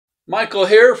Michael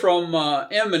here from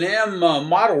M&M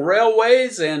Model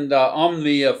Railways, and I'm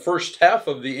the first half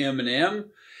of the M&M.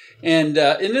 And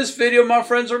in this video, my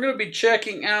friends, we're going to be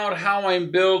checking out how I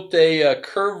built a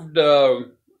curved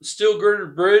steel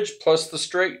girdered bridge plus the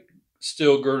straight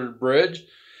steel girdered bridge.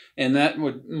 And that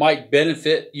might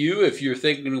benefit you if you're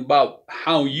thinking about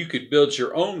how you could build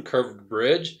your own curved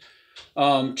bridge.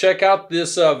 Check out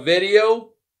this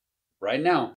video right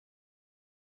now.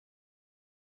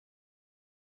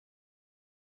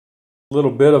 A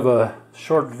little bit of a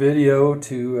short video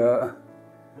to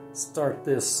start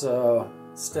this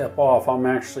step off. I'm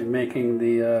actually making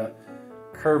the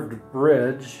curved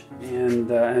bridge, and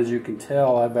as you can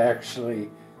tell, I've actually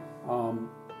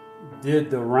did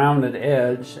the rounded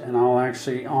edge, and I'll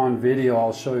actually on video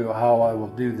I'll show you how I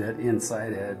will do that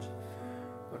inside edge.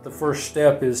 But the first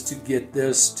step is to get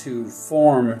this to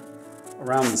form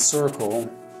around the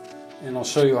circle, and I'll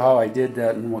show you how I did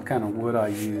that and what kind of wood I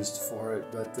used for it.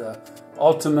 But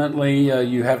ultimately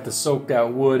you have to soak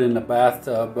that wood in the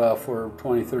bathtub for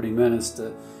 20-30 minutes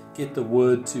to get the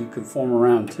wood to conform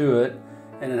around to it,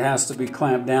 and it has to be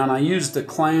clamped down. I used the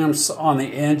clamps on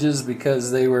the edges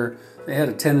because they had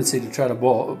a tendency to try to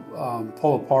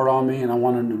pull apart on me, and I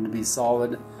wanted them to be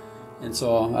solid. And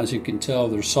so as you can tell,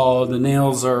 they're solid. The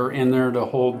nails are in there to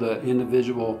hold the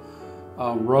individual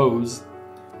rows.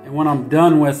 And when I'm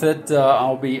done with it,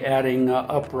 I'll be adding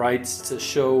uprights to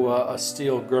show a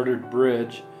steel girdered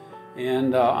bridge.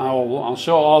 And I'll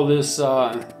show all this,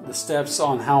 the steps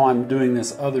on how I'm doing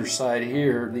this other side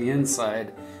here, the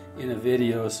inside, in a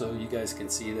video so you guys can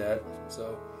see that.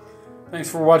 So thanks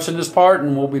for watching this part,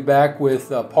 and we'll be back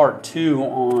with part 2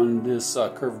 on this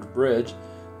curved bridge.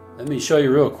 Let me show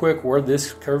you real quick where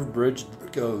this curved bridge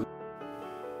goes.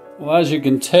 Well, as you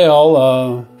can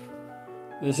tell,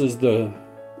 this is the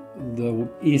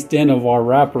east end of our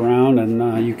wraparound,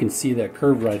 and you can see that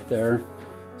curve right there.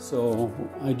 So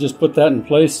I just put that in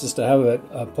place just to have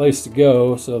a place to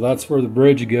go. So that's where the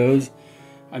bridge goes.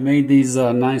 I made these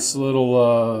nice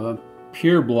little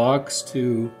pier blocks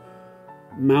to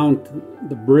mount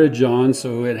the bridge on,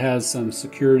 so it has some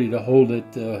security to hold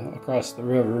it across the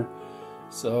river.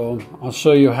 So I'll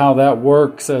show you how that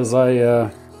works as I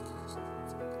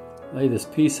lay this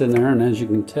piece in there, and as you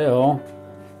can tell,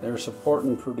 they're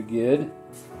supporting pretty good.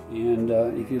 And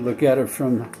if you look at it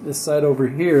from this side over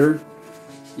here,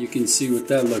 you can see what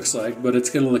that looks like, but it's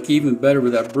going to look even better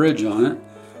with that bridge on it.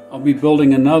 I'll be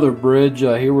building another bridge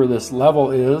here where this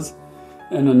level is,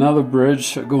 and another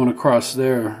bridge going across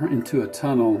there into a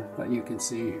tunnel that you can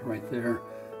see right there.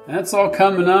 That's all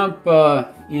coming up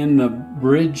in the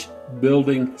bridge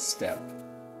building step.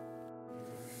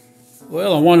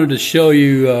 Well, I wanted to show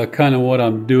you kind of what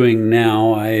I'm doing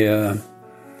now. I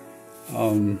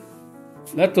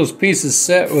let those pieces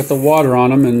set with the water on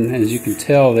them, and as you can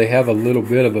tell, they have a little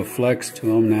bit of a flex to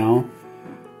them now,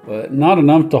 but not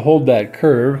enough to hold that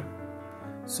curve.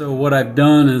 So what I've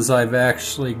done is I've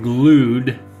actually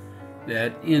glued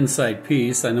that inside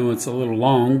piece. I know it's a little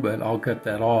long, but I'll cut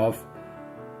that off.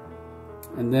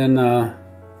 And then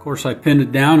of course I pinned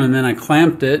it down, and then I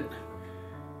clamped it,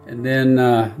 and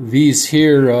then these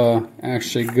here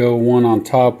actually go one on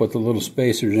top with the little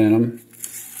spacers in them,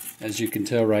 as you can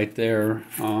tell right there.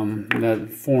 That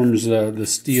forms the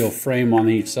steel frame on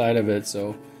each side of it,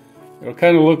 so it'll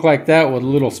kind of look like that with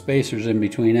little spacers in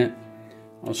between it.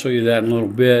 I'll show you that in a little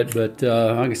bit, but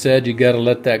like I said, you got to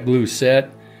let that glue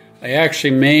set. I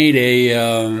actually made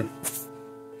a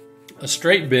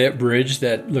straight bit bridge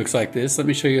that looks like this. Let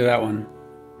me show you that one.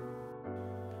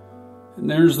 And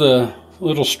there's the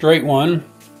little straight one.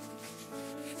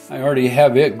 I already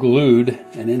have it glued,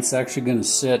 and it's actually going to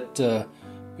sit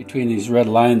between these red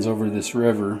lines over this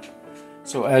river.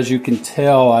 So as you can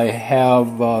tell, I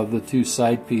have the two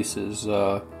side pieces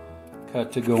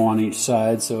cut to go on each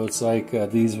side. So it's like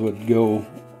these would go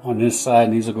on this side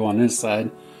and these will go on this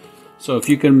side. So if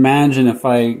you can imagine, if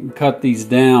I cut these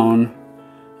down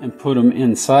and put them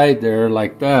inside there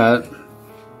like that,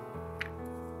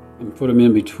 and put them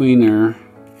in between there,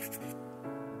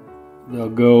 they'll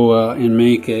go and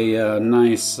make a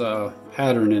nice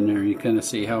pattern in there. You kind of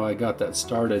see how I got that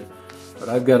started, but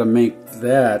I've got to make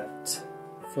that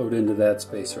float into that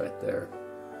space right there.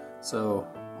 So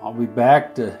I'll be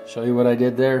back to show you what I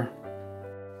did there.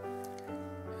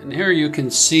 And here you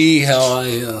can see how I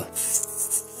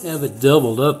have it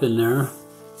doubled up in there.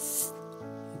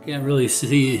 You can't really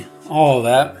see all of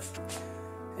that.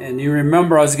 And you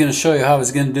remember I was going to show you how I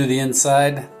was going to do the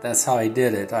inside. That's how I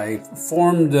did it. I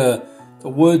formed the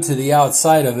wood to the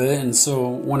outside of it, and so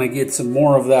when I get some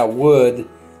more of that wood,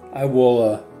 I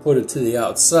will put it to the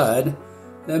outside.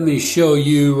 Let me show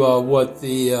you what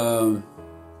the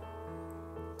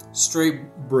straight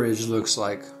bridge looks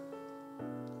like.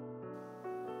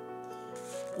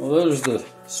 Well, there's the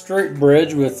straight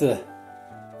bridge with the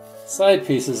side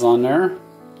pieces on there.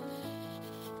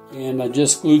 And I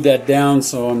just glued that down,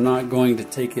 so I'm not going to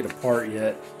take it apart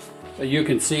yet. But you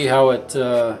can see how it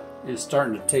is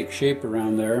starting to take shape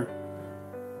around there.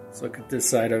 Let's look at this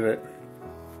side of it.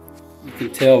 You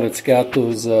can tell it's got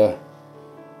those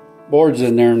boards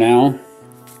in there now.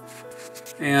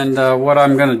 And what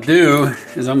I'm going to do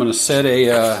is I'm going to set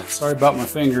a, sorry about my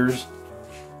fingers,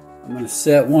 I'm going to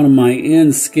set one of my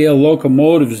N-scale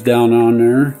locomotives down on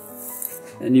there.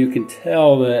 And you can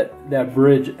tell that that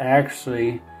bridge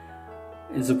actually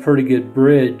is a pretty good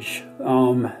bridge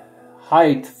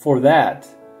height for that.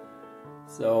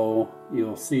 So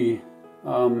you'll see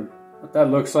what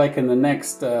that looks like in the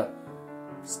next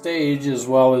stage, as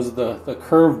well as the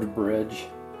curved bridge.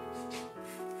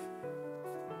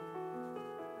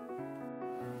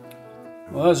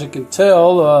 Well, as you can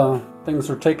tell, things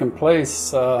are taking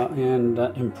place and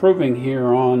improving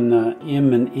here on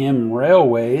M&M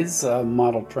Railways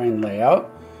model train layout.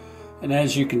 And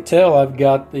as you can tell, I've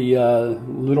got the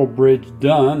little bridge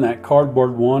done. That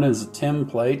cardboard one is a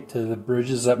template to the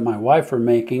bridges that my wife are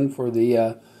making for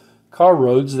the car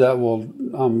roads that will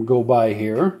go by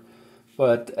here.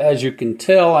 But as you can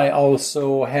tell, I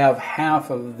also have half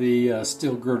of the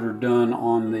steel girder done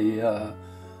on the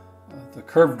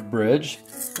curved bridge.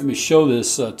 Let me show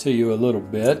this to you a little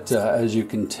bit. As you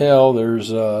can tell,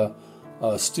 there's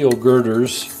steel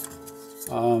girders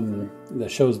that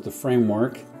shows the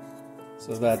framework.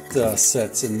 So that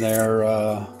sets in there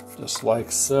just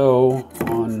like so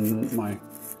on my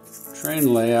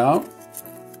train layout.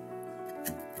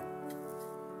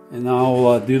 And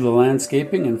I'll do the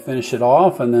landscaping and finish it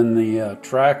off, and then the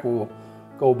track will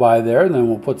go by there, and then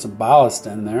we'll put some ballast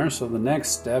in there. So the next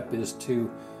step is to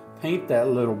paint that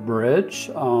little bridge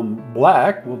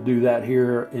black. We'll do that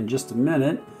here in just a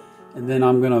minute. And then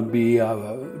I'm going to be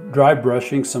dry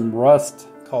brushing some rust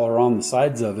color on the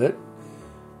sides of it.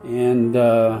 And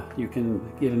you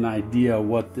can get an idea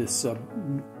what this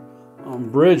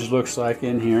bridge looks like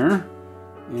in here.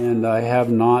 And I have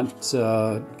not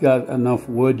got enough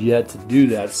wood yet to do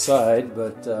that side,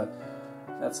 but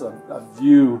that's a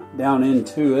view down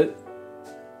into it.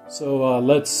 So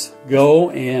let's go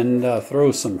and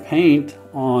throw some paint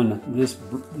on this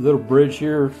little bridge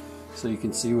here so you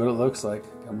can see what it looks like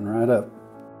coming right up.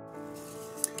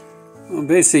 I'm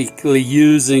basically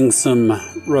using some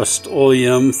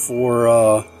Rust-Oleum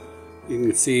for, you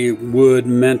can see, wood,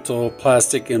 metal,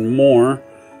 plastic, and more.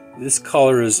 This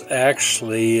color is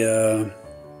actually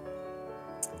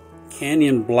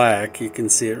canyon black. You can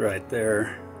see it right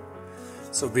there.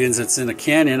 So being it's in a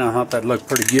canyon, I thought that'd look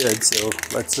pretty good. So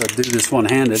let's do this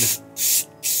one-handed.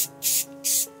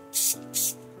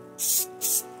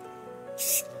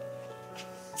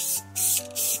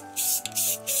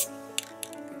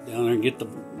 Down there and get the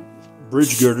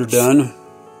bridge girder done.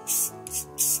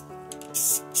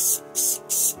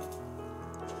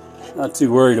 Not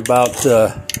too worried about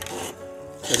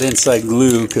that inside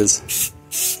glue because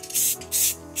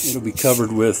it'll be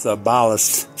covered with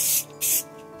ballast.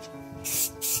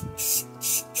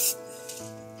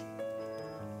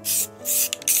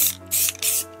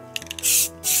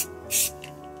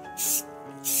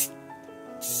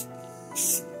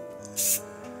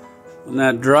 When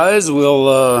that dries,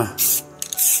 we'll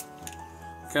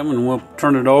come and we'll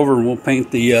turn it over and we'll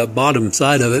paint the bottom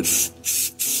side of it.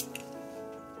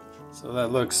 So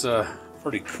that looks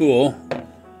pretty cool.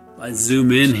 If I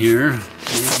zoom in here,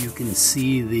 maybe you can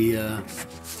see the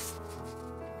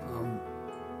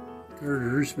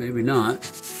girders, maybe not.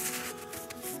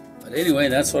 But anyway,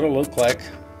 that's what it'll look like.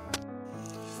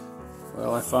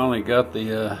 Well, I finally got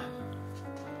the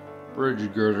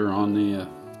bridge girder on the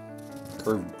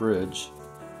curved bridge.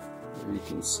 There you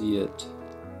can see it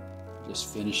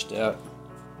just finished up.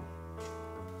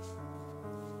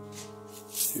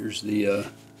 Here's the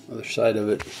other side of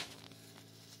it.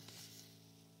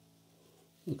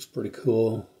 Looks pretty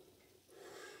cool.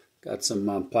 Got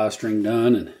some plastering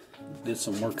done and did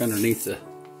some work underneath the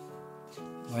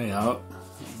layout.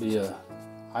 There'll be a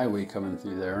highway coming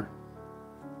through there.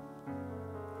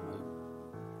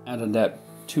 Added that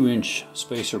 2-inch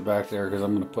spacer back there because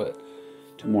I'm going to put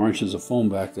 2 more inches of foam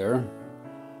back there.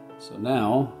 So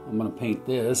now I'm going to paint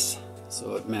this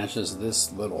so it matches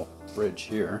this little bridge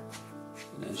here.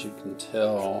 And as you can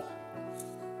tell,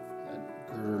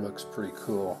 that girder looks pretty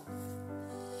cool.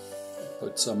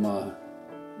 Put some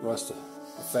rust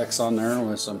effects on there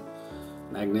with some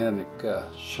magnetic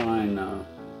shine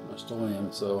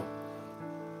Rust-Oleum. So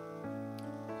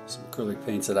some acrylic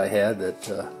paints that I had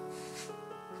that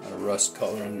I got a rust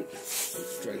color on it.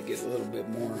 Try to get a little bit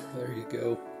more. There you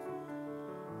go.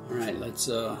 All right, let's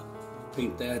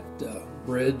paint that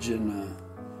bridge, and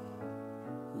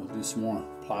we'll do some more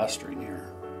plastering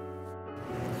here.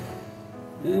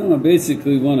 Now I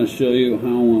basically want to show you how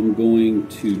I'm going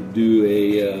to do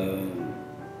a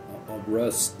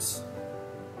rust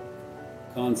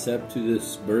concept to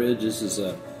this bridge. This is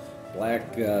a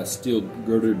black steel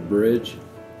girdered bridge,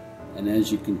 and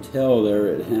as you can tell there,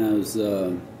 it has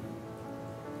a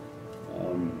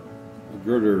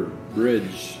girder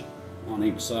bridge on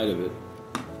each side of it.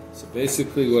 So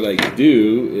basically what I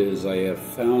do is I have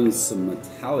found some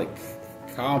metallic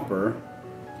copper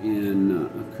in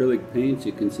acrylic paints.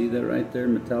 You can see that right there,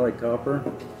 metallic copper.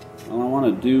 Well, I want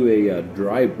to do a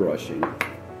dry brushing.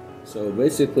 So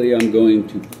basically I'm going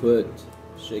to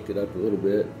shake it up a little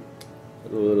bit,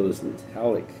 put a little of this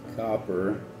metallic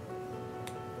copper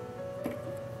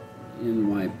in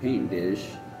my paint dish,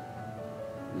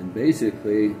 and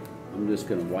basically I'm just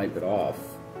going to wipe it off.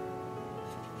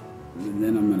 And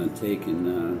then I'm going to take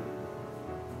and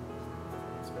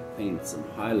paint some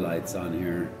highlights on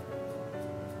here.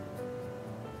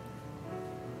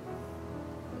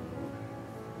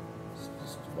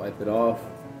 Just wipe it off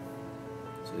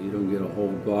so you don't get a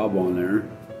whole glob on there.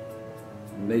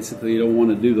 And basically you don't want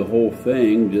to do the whole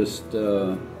thing, just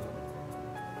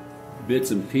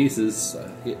bits and pieces,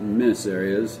 hit and miss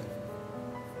areas.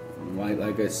 And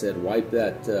like I said, wipe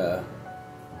that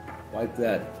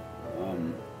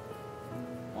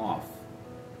off.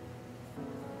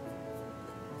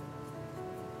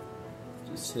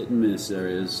 Just hit and miss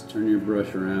areas. Turn your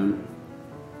brush around.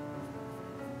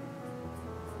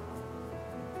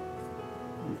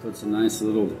 And put some nice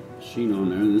little sheen on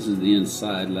there. This is the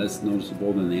inside, less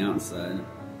noticeable than the outside.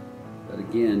 But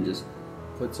again, just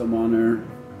put some on there.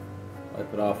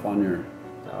 Wipe it off on your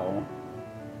towel.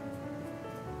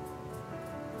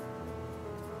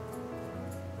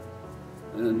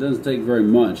 And it doesn't take very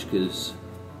much because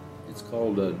it's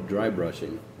called dry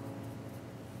brushing.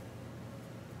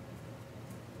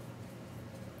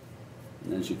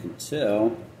 And as you can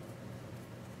tell,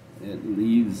 it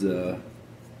leaves a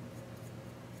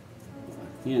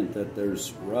hint that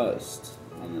there's rust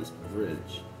on this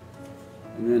bridge.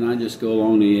 And then I just go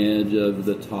along the edge of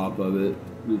the top of it,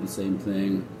 do the same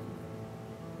thing.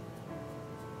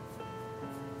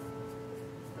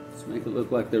 Just make it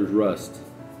look like there's rust.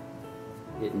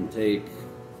 Hit and take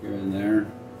here and there.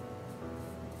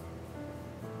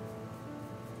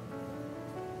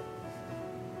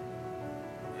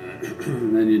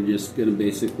 And then you're just going to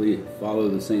basically follow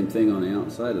the same thing on the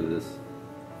outside of this.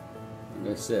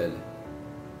 Like I said,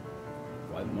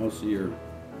 wipe most of your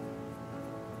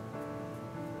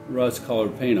rust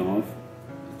colored paint off,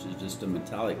 which is just a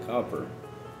metallic copper.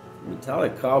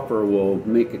 Metallic copper will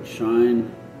make it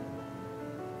shine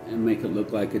and make it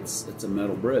look like it's a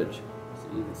metal bridge.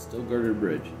 See, it's still girdered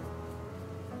bridge.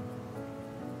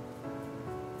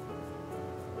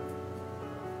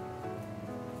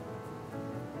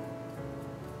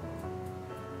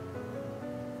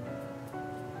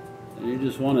 And you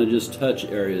just want to touch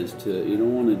areas to it. You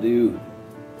don't want to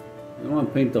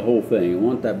paint the whole thing. You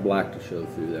want that black to show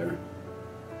through there.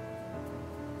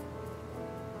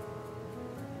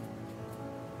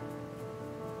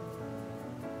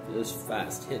 Just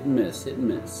fast, hit and miss, hit and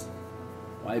miss.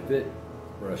 Wipe it,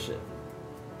 brush it.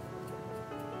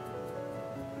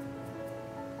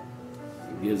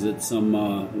 It gives it some,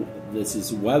 this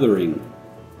is weathering.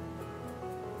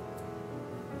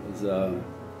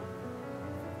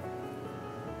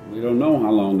 We don't know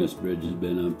how long this bridge has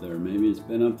been up there. Maybe it's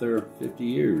been up there 50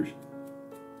 years.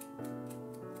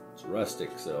 It's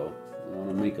rustic, so I want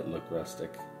to make it look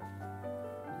rustic.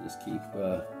 Just keep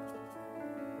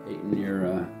painting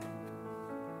your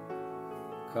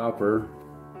copper,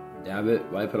 dab it,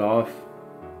 wipe it off.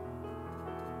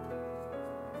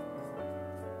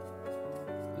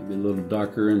 Maybe a little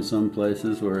darker in some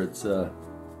places where it's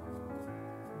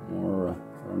more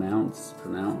pronounced,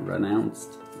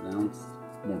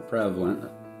 more prevalent,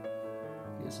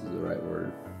 I guess is the right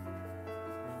word.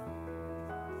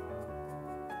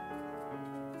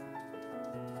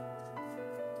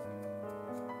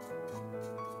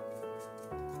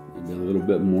 Maybe a little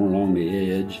bit more along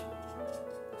the edge.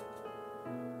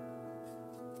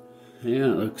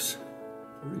 Yeah, it looks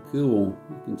pretty cool.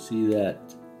 You can see that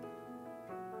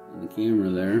in the camera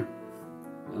there.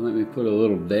 Now let me put a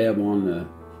little dab on the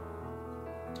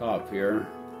top here.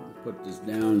 Put this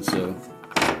down so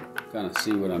kind of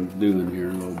see what I'm doing here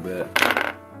a little bit.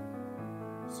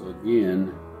 So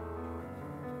again,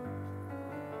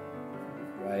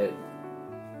 dry it.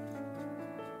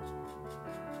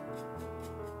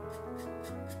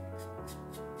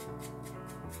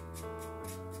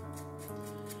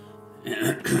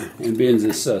 And being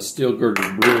this steel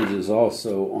girder bridge is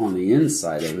also on the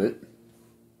inside of it,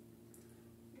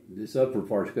 this upper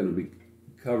part's going to be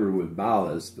covered with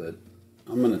ballast, but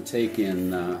I'm going to take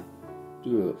and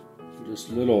do just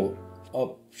little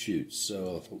offshoots.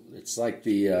 So it's like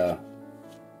the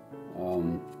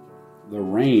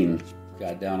rain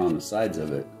got down on the sides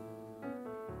of it,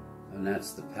 and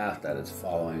that's the path that it's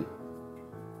following.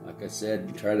 Like I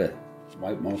said, try to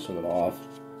wipe most of it off.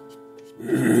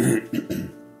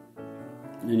 And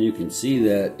you can see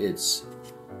that it's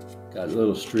got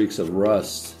little streaks of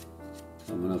rust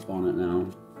coming up on it now.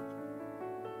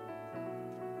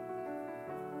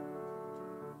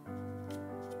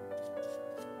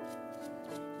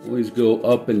 Always go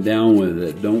up and down with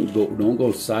it. Don't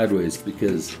go sideways,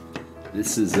 because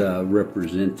this is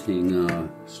representing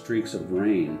streaks of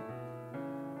rain.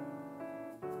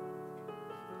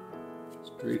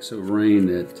 Streaks of rain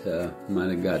that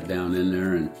might have got down in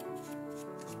there and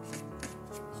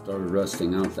started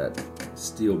rusting out that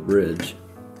steel bridge.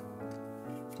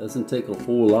 Doesn't take a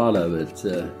whole lot of it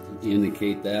to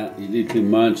indicate that. You do too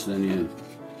much, then you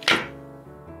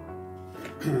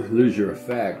lose your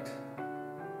effect.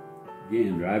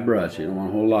 Again, dry brush, you don't want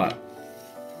a whole lot.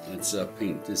 Let's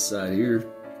paint this side here.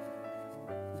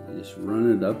 Just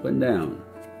run it up and down.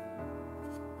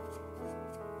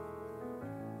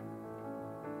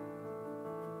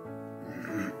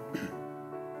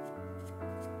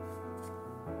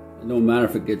 It don't matter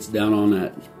if it gets down on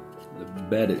the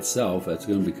bed itself, that's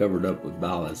going to be covered up with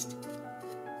ballast.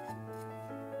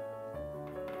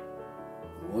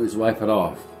 Always wipe it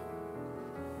off.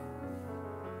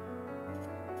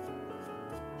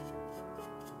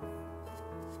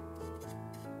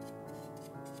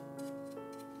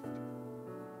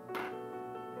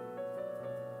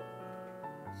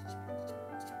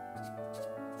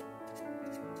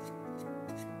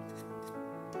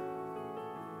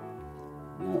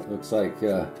 Now it looks like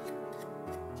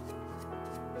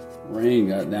rain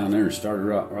got down there and started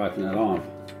rocking it off.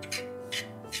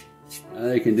 Now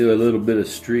they can do a little bit of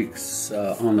streaks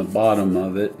on the bottom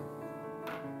of it,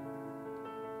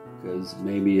 because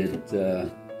maybe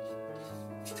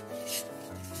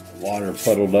water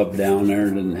puddled up down there,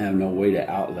 didn't have no way to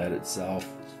outlet itself.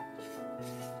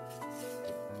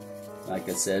 Like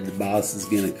I said, the ballast is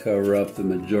going to cover up the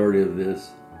majority of this.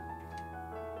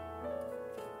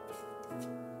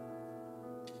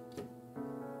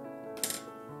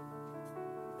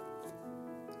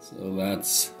 So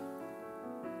that's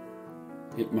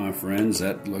it, my friends.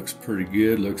 That looks pretty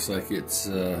good. Looks like it's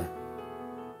been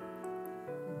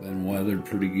weathered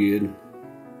pretty good.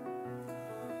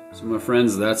 So my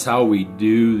friends, that's how we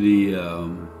do the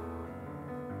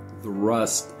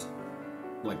rust,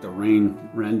 like the rain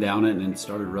ran down it and then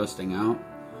started rusting out.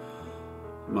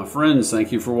 My friends,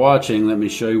 thank you for watching. Let me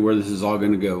show you where this is all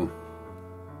going to go.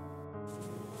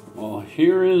 Well,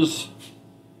 here is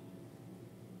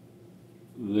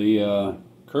the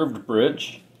curved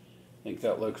bridge. I think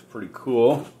that looks pretty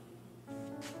cool.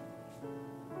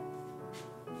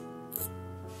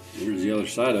 Here's the other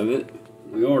side of it.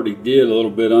 We already did a little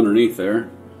bit underneath there.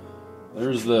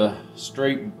 There's the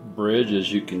straight bridge,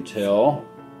 as you can tell.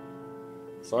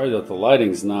 Sorry that the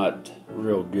lighting's not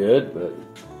real good, but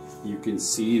you can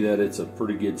see that it's a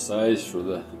pretty good size for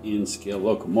the N-scale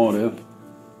locomotive.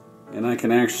 And I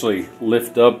can actually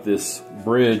lift up this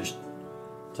bridge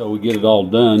till we get it all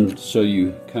done to show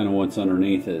you kind of what's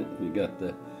underneath it. We got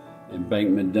the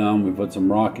embankment done. We put some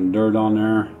rock and dirt on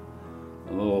there.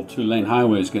 A little 2-lane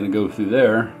highway is going to go through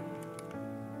there,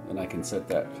 and I can set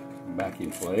that back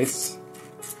in place.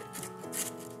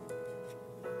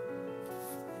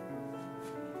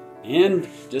 And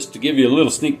just to give you a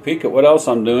little sneak peek at what else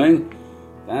I'm doing,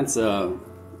 that's an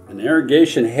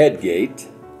irrigation head gate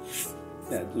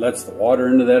that lets the water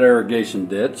into that irrigation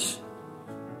ditch.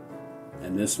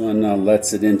 And this one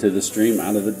lets it into the stream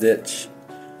out of the ditch.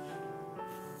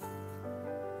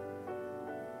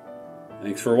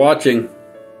 Thanks for watching.